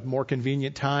for a more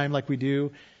convenient time like we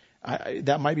do.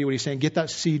 That might be what he's saying. Get that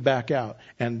seed back out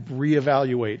and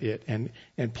reevaluate it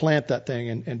and plant that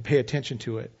thing and pay attention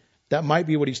to it. That might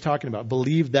be what he's talking about.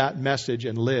 Believe that message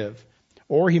and live.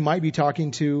 Or he might be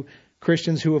talking to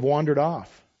Christians who have wandered off,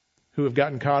 who have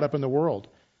gotten caught up in the world,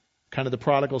 kind of the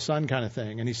prodigal son kind of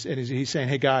thing. And he's saying,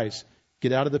 hey guys,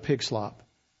 get out of the pig slop,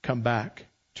 come back,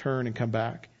 turn and come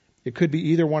back. It could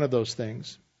be either one of those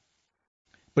things.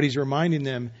 But he's reminding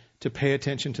them to pay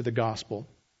attention to the gospel.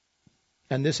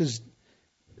 And this is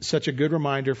such a good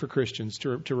reminder for Christians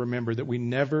to remember that we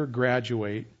never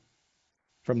graduate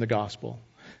from the gospel.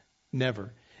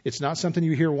 Never. It's not something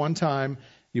you hear one time,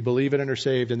 you believe it and are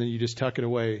saved, and then you just tuck it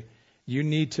away. You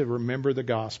need to remember the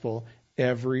gospel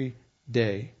every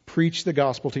day. Preach the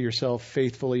gospel to yourself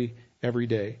faithfully every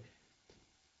day.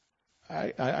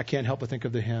 I can't help but think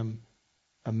of the hymn,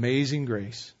 Amazing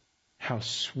Grace. How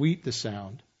sweet the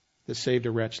sound that saved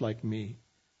a wretch like me.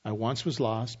 I once was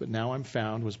lost, but now I'm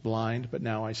found, was blind, but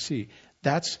now I see.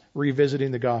 That's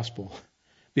revisiting the gospel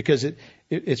because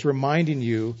it's reminding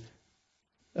you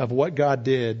of what God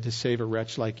did to save a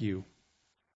wretch like you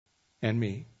and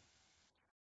me.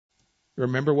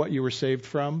 Remember what you were saved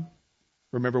from.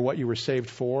 Remember what you were saved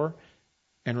for.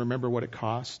 And remember what it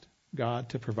cost God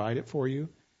to provide it for you.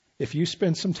 If you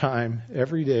spend some time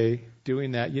every day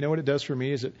doing that, you know what it does for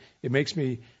me is it makes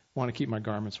me want to keep my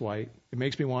garments white. It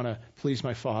makes me want to please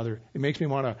my Father. It makes me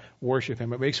want to worship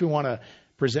Him. It makes me want to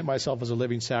present myself as a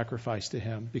living sacrifice to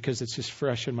Him because it's just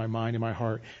fresh in my mind and my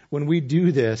heart. When we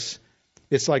do this,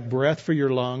 it's like breath for your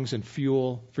lungs and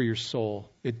fuel for your soul.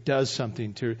 It does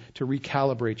something to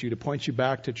recalibrate you, to point you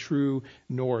back to true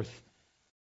north.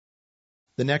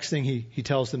 The next thing he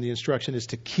tells them, the instruction is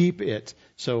to keep it.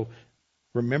 So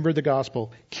remember the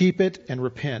gospel, keep it and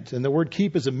repent. And the word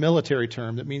keep is a military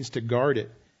term that means to guard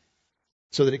it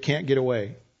so that it can't get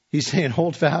away. He's saying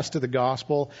hold fast to the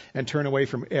gospel and turn away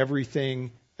from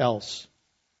everything else.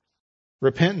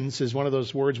 Repentance is one of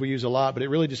those words we use a lot, but it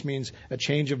really just means a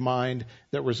change of mind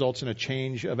that results in a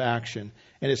change of action.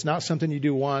 And it's not something you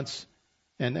do once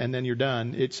and then you're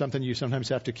done. It's something you sometimes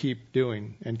have to keep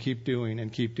doing and keep doing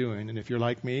and keep doing. And if you're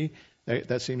like me,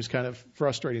 that seems kind of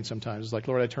frustrating sometimes. It's like,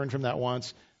 Lord, I turned from that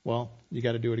once. Well, you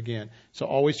got to do it again. So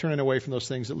always turning away from those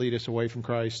things that lead us away from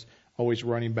Christ, always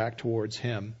running back towards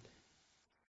Him.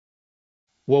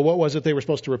 Well, what was it they were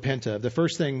supposed to repent of? The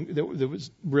first thing that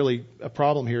was really a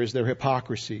problem here is their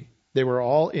hypocrisy. They were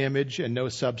all image and no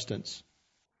substance.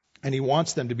 And He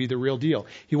wants them to be the real deal.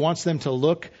 He wants them to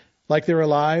look like they're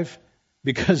alive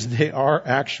because they are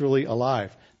actually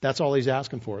alive. That's all He's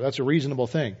asking for. That's a reasonable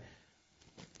thing.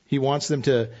 He wants them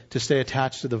to stay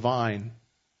attached to the vine,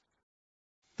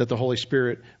 that the Holy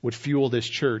Spirit would fuel this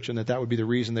church and that would be the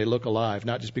reason they look alive,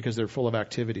 not just because they're full of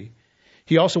activity.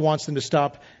 He also wants them to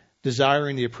stop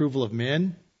desiring the approval of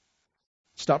men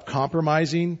Stop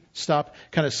compromising. Stop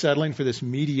kind of settling for this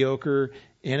mediocre,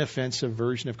 inoffensive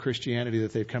version of Christianity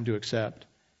that they've come to accept.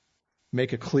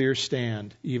 Make a clear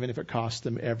stand, even if it costs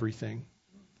them everything.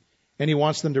 And he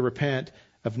wants them to repent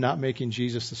of not making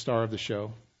Jesus the star of the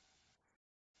show.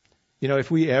 You know, if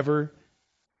we ever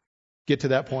get to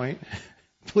that point,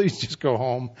 please just go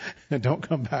home and don't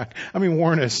come back. I mean,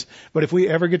 warn us. But if we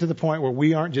ever get to the point where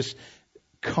we aren't just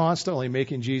constantly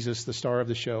making Jesus the star of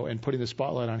the show and putting the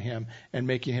spotlight on him and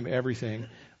making him everything,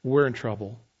 we're in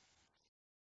trouble.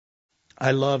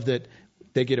 I love that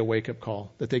they get a wake-up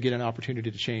call, that they get an opportunity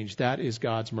to change. That is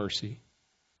God's mercy.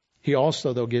 He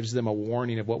also, though, gives them a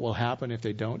warning of what will happen if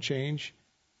they don't change,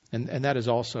 and that is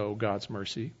also God's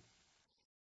mercy.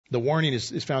 The warning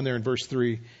is found there in verse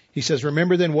 3. He says,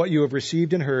 "Remember then what you have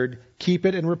received and heard, keep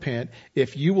it and repent.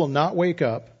 If you will not wake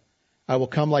up, I will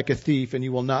come like a thief, and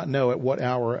you will not know at what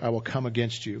hour I will come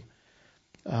against you."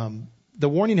 The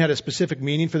warning had a specific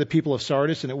meaning for the people of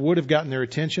Sardis, and it would have gotten their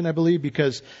attention, I believe,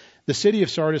 because the city of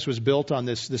Sardis was built on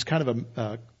this kind of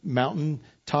a mountain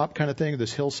top kind of thing,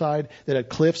 this hillside that had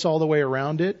cliffs all the way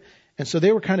around it. And so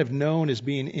they were kind of known as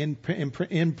being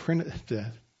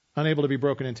unable to be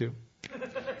broken into.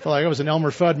 I feel like it was an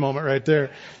Elmer Fudd moment right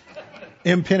there.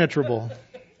 Impenetrable.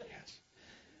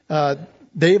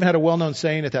 They even had a well-known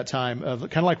saying at that time, of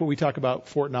kind of like what we talk about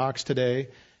Fort Knox today.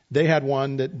 They had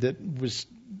one that was,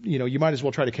 you might as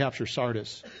well try to capture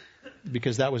Sardis,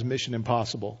 because that was mission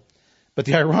impossible. But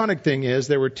the ironic thing is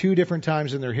there were two different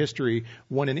times in their history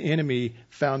when an enemy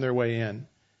found their way in,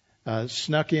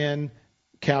 snuck in,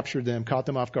 captured them, caught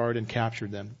them off guard, and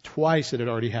captured them. Twice it had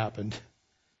already happened.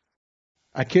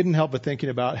 I couldn't help but thinking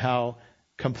about how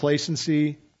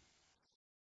complacency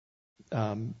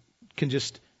can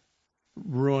just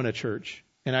ruin a church.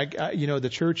 And the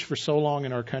church for so long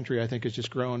in our country, I think, has just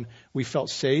grown. We felt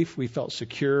safe, we felt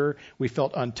secure, we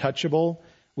felt untouchable,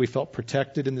 we felt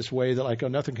protected in this way that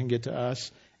nothing can get to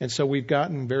us. And so we've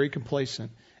gotten very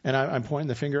complacent. And I'm pointing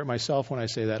the finger at myself when I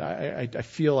say that. I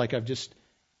feel like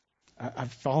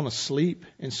I've fallen asleep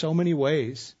in so many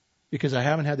ways, because I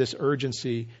haven't had this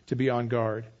urgency to be on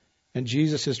guard. And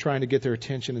Jesus is trying to get their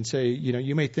attention and say,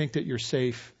 you may think that you're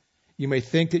safe. You may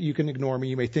think that you can ignore me.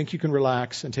 You may think you can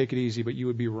relax and take it easy, but you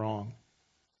would be wrong.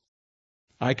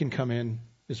 I can come in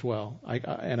as well,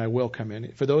 and I will come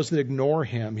in. For those that ignore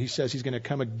him, he says he's going to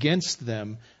come against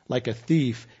them like a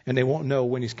thief, and they won't know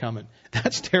when he's coming.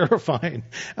 That's terrifying.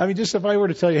 I mean, just if I were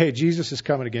to tell you, hey, Jesus is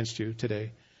coming against you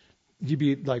today, you'd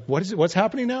be like, what is it? What's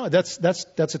happening now? That's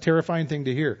a terrifying thing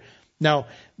to hear. Now,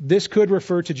 this could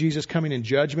refer to Jesus coming in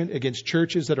judgment against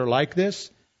churches that are like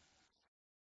this,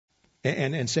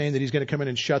 and saying that he's going to come in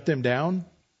and shut them down.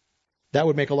 That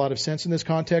would make a lot of sense in this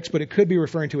context, but it could be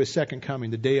referring to his second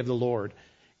coming, the day of the Lord.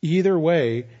 Either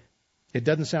way, it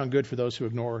doesn't sound good for those who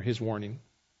ignore his warning.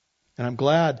 And I'm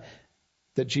glad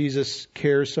that Jesus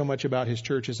cares so much about his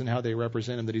churches and how they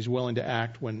represent him, that he's willing to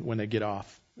act when they get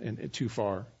off and too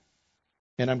far.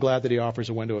 And I'm glad that he offers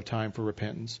a window of time for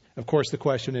repentance. Of course, the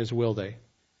question is, will they?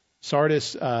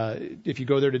 Sardis, if you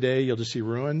go there today, you'll just see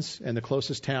ruins. And the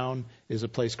closest town is a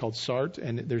place called Sart,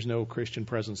 and there's no Christian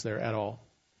presence there at all.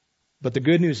 But the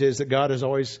good news is that God has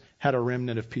always had a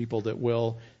remnant of people that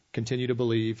will continue to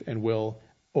believe and will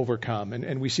overcome.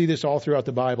 And we see this all throughout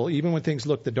the Bible. Even when things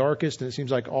look the darkest and it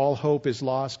seems like all hope is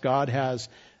lost, God has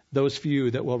those few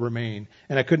that will remain.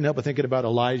 And I couldn't help but thinking about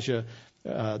Elijah,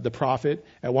 the prophet.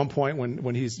 At one point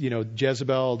when he's,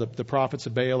 Jezebel, the prophets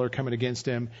of Baal are coming against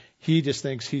him, he just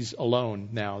thinks he's alone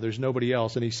now. There's nobody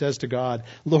else. And he says to God,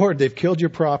 Lord, they've killed your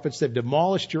prophets. They've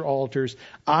demolished your altars.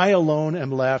 I alone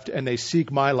am left, and they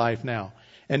seek my life now.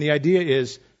 And the idea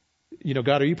is,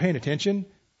 God, are you paying attention?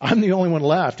 I'm the only one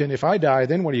left. And if I die,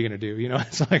 then what are you going to do?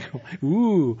 It's like,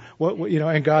 ooh, what,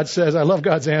 and God says, I love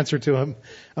God's answer to him.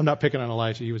 I'm not picking on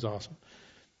Elijah. He was awesome.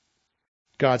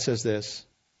 God says this,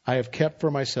 I have kept for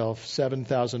myself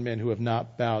 7,000 men who have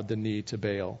not bowed the knee to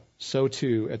Baal. So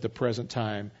too, at the present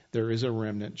time, there is a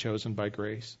remnant chosen by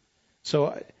grace.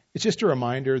 So it's just a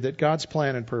reminder that God's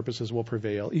plan and purposes will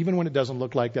prevail. Even when it doesn't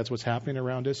look like that's what's happening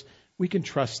around us, we can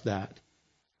trust that.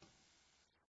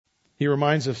 He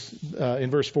reminds us in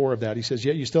verse 4 of that. He says,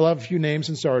 yet you still have a few names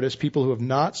in Sardis, people who have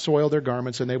not soiled their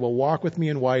garments, and they will walk with me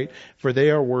in white, for they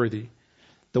are worthy.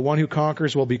 The one who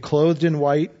conquers will be clothed in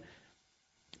white,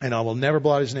 and I will never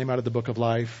blot his name out of the book of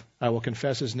life. I will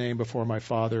confess his name before my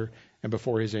Father and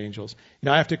before his angels.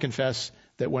 I have to confess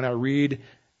that when I read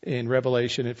in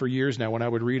Revelation, and for years now, when I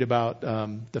would read about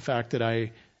the fact that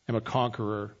I am a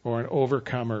conqueror or an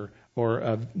overcomer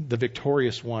or the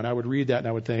victorious one, I would read that and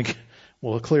I would think,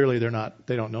 well, clearly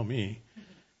they don't know me.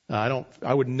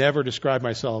 I would never describe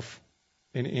myself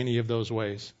in any of those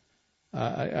ways.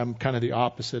 I'm kind of the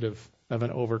opposite of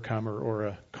an overcomer or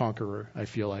a conqueror, I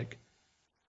feel like.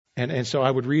 And so I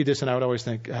would read this and I would always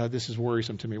think, this is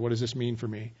worrisome to me. What does this mean for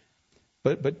me?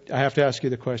 But I have to ask you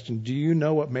the question, do you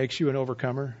know what makes you an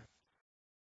overcomer?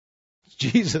 It's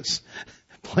Jesus.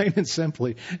 Plain and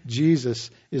simply, Jesus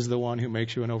is the one who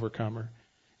makes you an overcomer.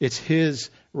 It's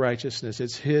His righteousness.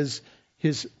 It's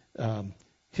His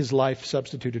life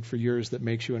substituted for yours that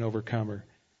makes you an overcomer.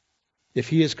 If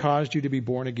He has caused you to be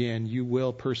born again, you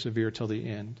will persevere till the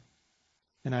end.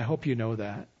 And I hope you know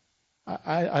that.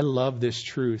 I love this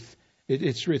truth.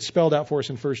 It's spelled out for us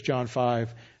in 1 John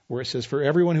 5, where it says, "For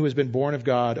everyone who has been born of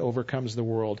God overcomes the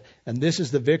world. And this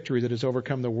is the victory that has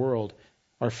overcome the world,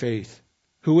 our faith.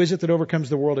 Who is it that overcomes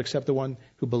the world except the one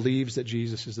who believes that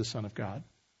Jesus is the Son of God?"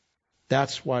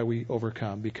 That's why we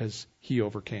overcome, because He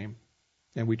overcame,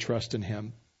 and we trust in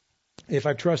Him. If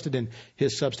I've trusted in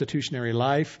His substitutionary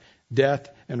life, death,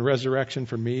 and resurrection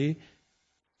for me,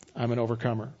 I'm an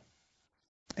overcomer.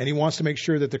 And He wants to make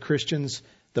sure that the Christians,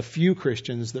 the few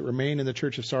Christians that remain in the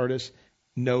church of Sardis,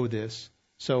 know this.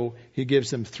 So He gives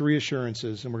them 3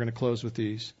 assurances, and we're going to close with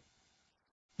these.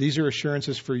 These are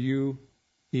assurances for you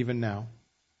even now.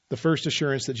 The first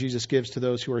assurance that Jesus gives to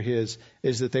those who are His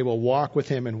is that they will walk with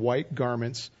Him in white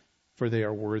garments, for they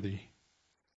are worthy.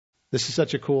 This is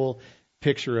such a cool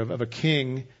picture of a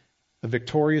king, a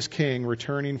victorious king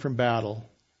returning from battle,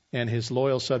 and his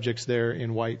loyal subjects there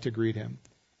in white to greet him.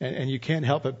 And you can't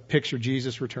help but picture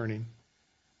Jesus returning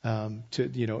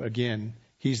again,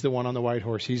 He's the one on the white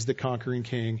horse. He's the conquering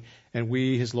king, and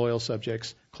we, His loyal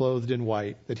subjects, clothed in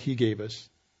white that He gave us,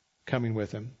 coming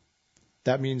with Him.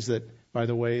 That means that, by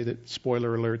the way, that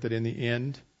spoiler alert, that in the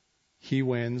end, He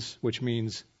wins, which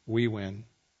means we win.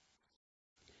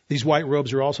 These white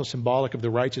robes are also symbolic of the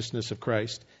righteousness of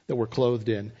Christ that we're clothed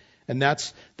in. And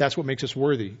that's what makes us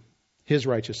worthy. His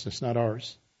righteousness, not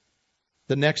ours.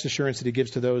 The next assurance that He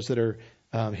gives to those that are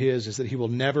His is that He will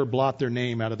never blot their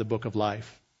name out of the book of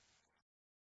life.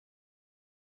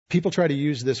 People try to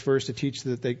use this verse to teach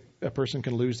that a person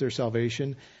can lose their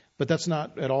salvation. But that's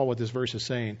not at all what this verse is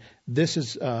saying. This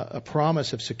is a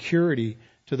promise of security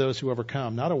to those who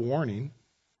overcome, not a warning.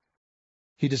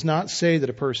 He does not say that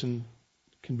a person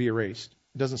can be erased.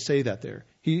 It doesn't say that there.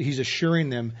 He's assuring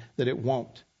them that it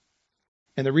won't.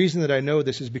 And the reason that I know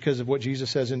this is because of what Jesus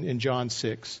says in John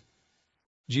 6.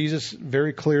 Jesus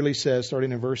very clearly says,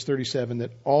 starting in verse 37,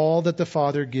 that all that the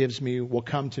Father gives me will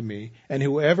come to me, and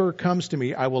whoever comes to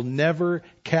me I will never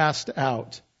cast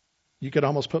out. You could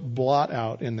almost put blot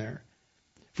out in there.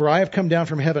 For I have come down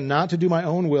from heaven not to do my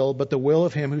own will, but the will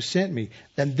of Him who sent me.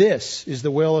 And this is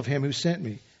the will of Him who sent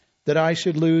me, that I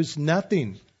should lose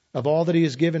nothing of all that He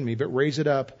has given me, but raise it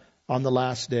up on the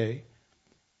last day.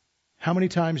 How many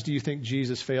times do you think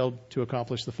Jesus failed to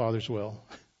accomplish the Father's will?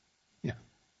 Yeah,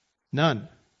 none.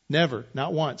 Never.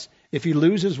 Not once. If He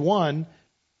loses one,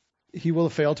 He will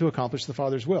have failed to accomplish the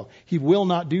Father's will. He will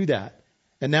not do that.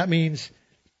 And that means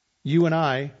you and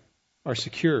I are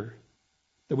secure.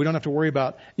 That we don't have to worry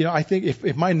about, I think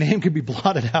if my name could be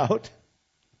blotted out,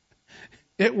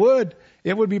 it would.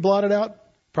 It would be blotted out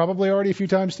probably already a few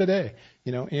times today.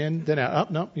 In, then out.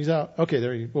 Oh, no, He's out.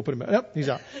 Okay, we'll put him out. Oh, He's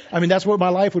out. I mean, that's what my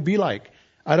life would be like.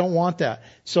 I don't want that.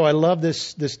 So I love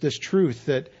this truth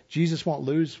that Jesus won't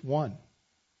lose one.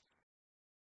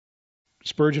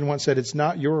 Spurgeon once said, "It's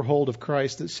not your hold of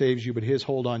Christ that saves you, but His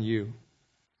hold on you."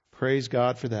 Praise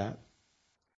God for that.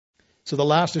 So the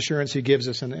last assurance He gives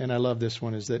us, and I love this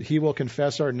one, is that He will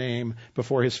confess our name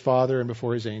before His Father and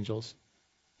before His angels.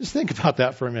 Just think about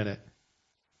that for a minute.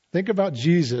 Think about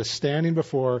Jesus standing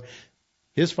before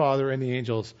His Father and the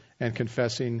angels and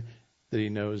confessing that He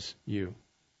knows you.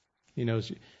 He knows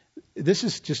you. This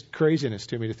is just craziness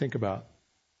to me to think about.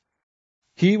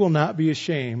 He will not be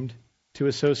ashamed to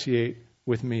associate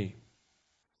with me.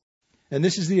 And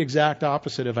this is the exact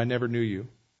opposite of "I never knew you."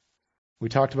 We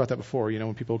talked about that before,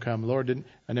 when people come, "Lord,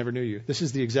 I never knew you." This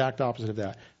is the exact opposite of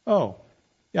that. "Oh,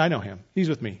 yeah, I know Him. He's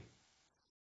with me."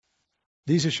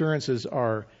 These assurances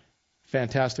are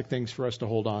fantastic things for us to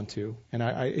hold on to. And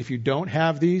if you don't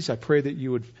have these, I pray that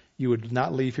you would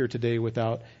not leave here today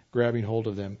without grabbing hold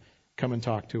of them. Come and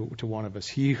talk to one of us.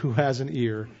 He who has an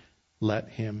ear, let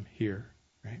him hear.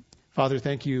 Right? Father,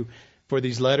 thank You for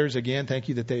these letters. Again, thank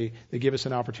You that they give us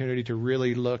an opportunity to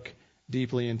really look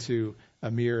deeply into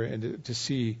a mirror and to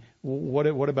see what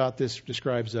about this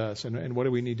describes us and what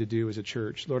do we need to do as a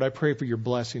church. Lord, I pray for Your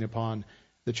blessing upon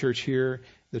the church here,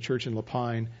 the church in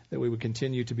Lapine, that we would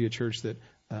continue to be a church that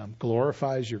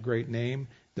glorifies Your great name,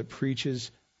 that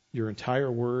preaches Your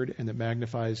entire word, and that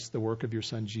magnifies the work of Your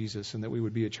Son Jesus, and that we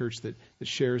would be a church that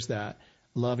shares that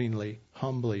lovingly,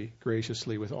 humbly,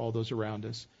 graciously with all those around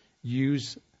us.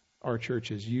 use our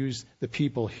churches, use the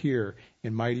people here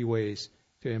in mighty ways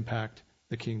to impact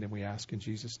the kingdom, we ask in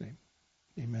Jesus' name.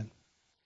 Amen.